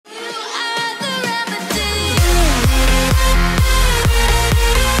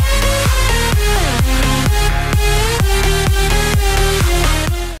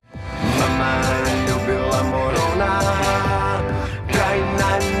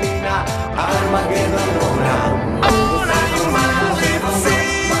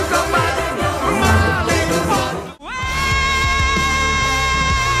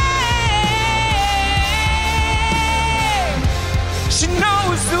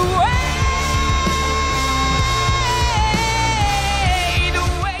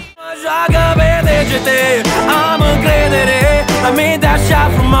Am încredere, aminte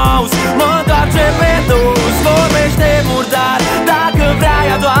așa frumos mă întoarce pe dus, vorbește murdar. Dacă vrea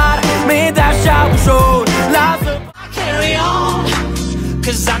ea doar, minte așa ușor. Lasă carry on,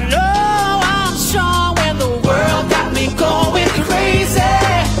 'cause I know I'm strong. When the world got me going crazy,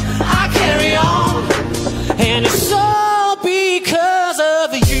 I carry on, and it's all because of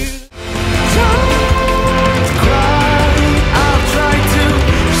you.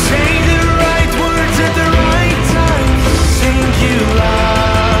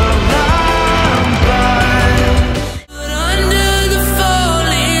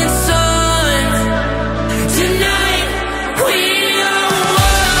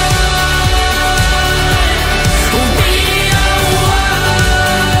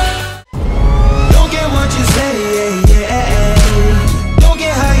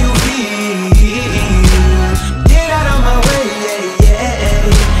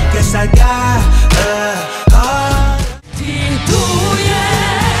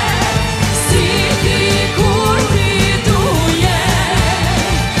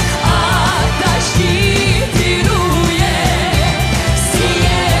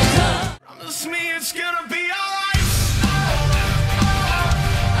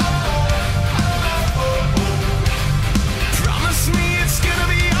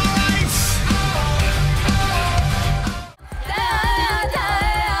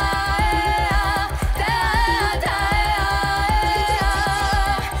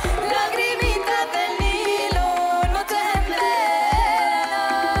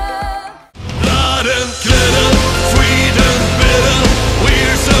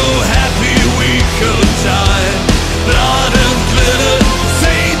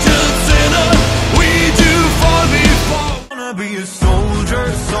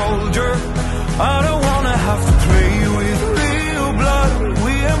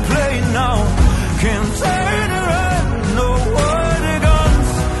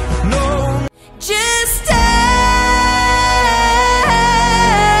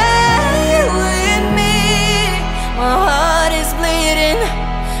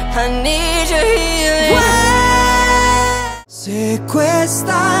 Se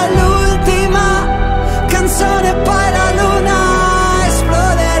questa è l'ultima canzone poi la luna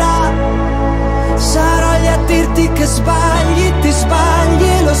esploderà, sarò lì a dirti che sbagli, ti sbagli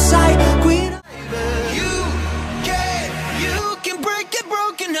e lo sai qui. You can break a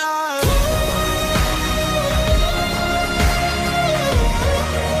broken heart.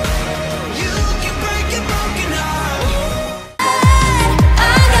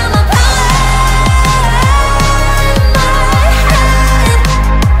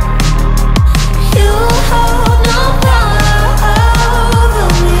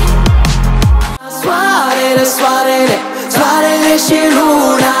 C'è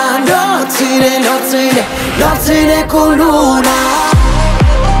luna, nozzine con luna.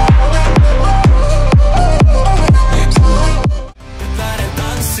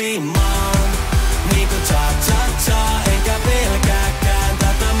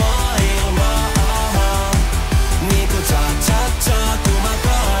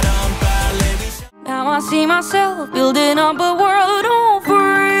 Now I see myself building up a world on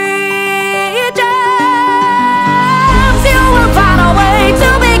free jams. You will find a way to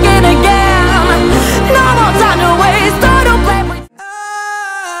begin again. No more time to waste, don't play with.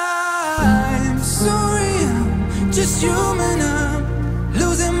 I'm sorry, I'm just human. I'm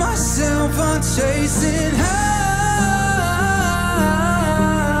losing myself, I'm chasing highs.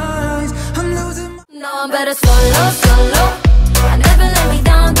 I'm losing my... No, I'm better solo. I never let me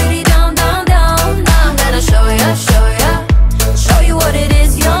down, dirty down. Now I'm gonna show you what it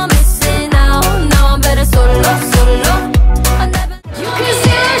is you're missing now. Now I'm better solo. I never. You can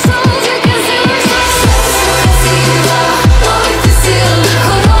see our souls, you can see our souls. Спасибо, ой ты сильно,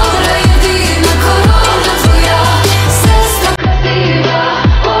 корона едина, корона твоя. Сестра, спасибо,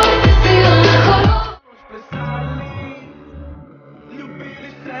 ой ты сильно, корона.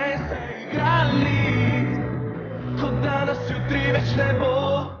 Любили се, играли. Кога да се утри веч небо.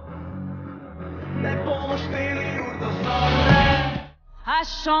 À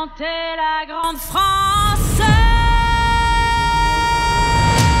chanter la grande France.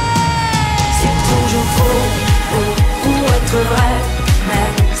 C'est toujours faux pour être vrai, mais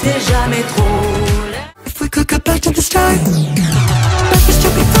c'est jamais trop. If we could go back to the start.